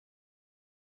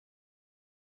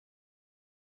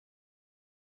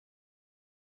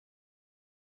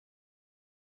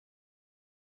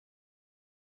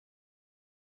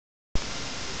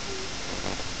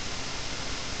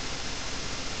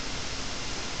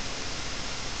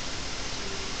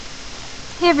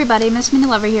Hey everybody, Miss Mini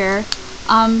Lover here.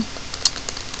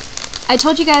 I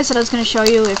told you guys that I was going to show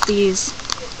you if these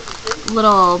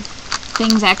little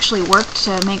things actually work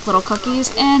to make little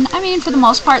cookies, and I mean for the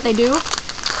most part they do.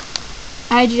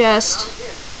 I just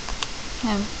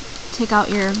take out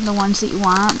the ones that you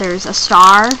want. There's a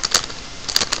star,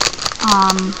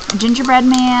 a gingerbread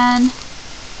man,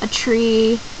 a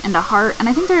tree, and a heart, and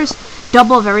I think there's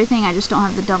double of everything. I just don't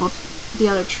have the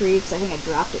other tree because I think I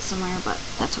dropped it somewhere, but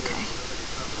that's okay.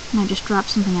 And I just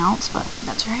dropped something else, but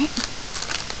that's right.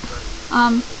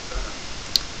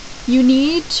 You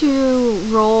need to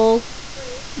roll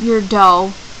your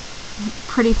dough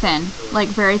pretty thin, like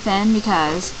very thin,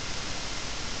 because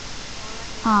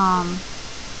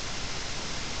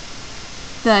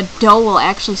the dough will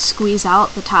actually squeeze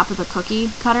out the top of the cookie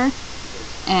cutter,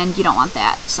 and you don't want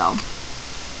that. So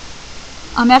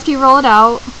after you roll it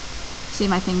out, see,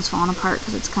 my thing's falling apart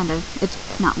because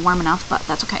it's not warm enough, but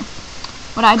that's okay.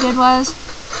 What I did was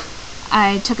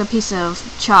I took a piece of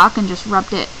chalk and just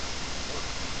rubbed it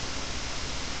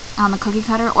on the cookie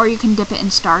cutter, or you can dip it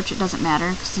in starch, it doesn't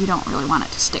matter because you don't really want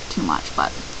it to stick too much,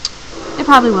 but it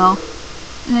probably will.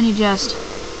 And then you just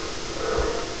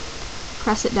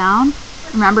press it down.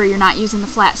 Remember, you're not using the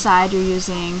flat side, you're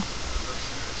using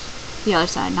the other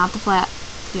side, not the flat,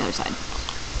 the other side.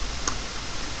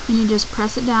 And you just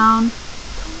press it down,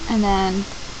 and then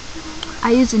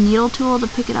I use a needle tool to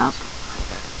pick it up.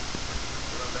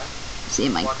 See,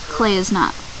 my clay is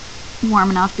not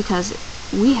warm enough because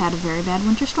we had a very bad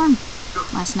winter storm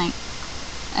last night.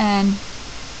 And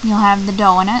you'll have the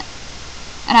dough in it.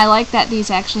 And I like that these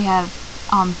actually have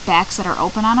backs that are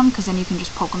open on them, because then you can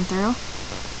just poke them through.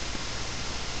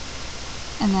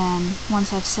 And then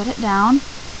once I've set it down,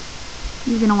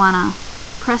 you're going to want to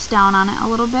press down on it a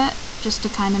little bit just to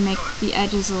kind of make the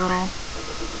edges a little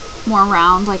more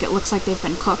round, like it looks like they've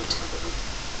been cooked.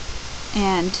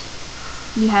 And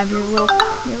you have your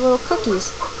little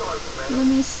cookies. Let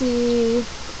me see.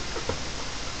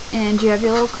 And you have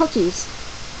your little cookies.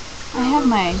 I have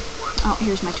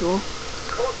here's my tool,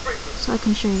 so I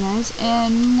can show you guys.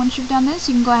 And once you've done this,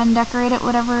 you can go ahead and decorate it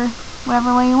whatever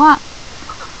way you want.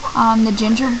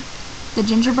 The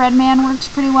gingerbread man works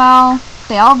pretty well.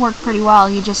 They all work pretty well.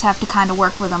 You just have to kind of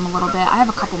work with them a little bit. I have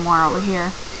a couple more over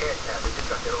here.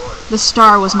 The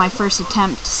star was my first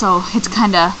attempt, so it's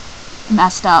kind of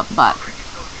messed up, but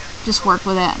just work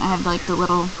with it. I have like the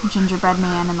little gingerbread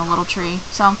man and the little tree.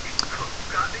 So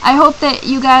I hope that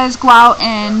you guys go out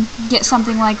and get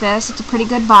something like this. It's a pretty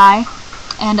good buy,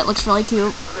 and it looks really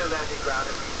cute.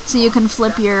 So you can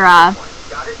flip your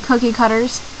cookie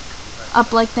cutters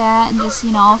up like that, and just,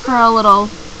 you know, for a little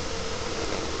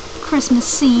Christmas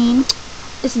scene.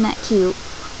 Isn't that cute?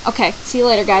 Okay, see you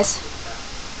later, guys.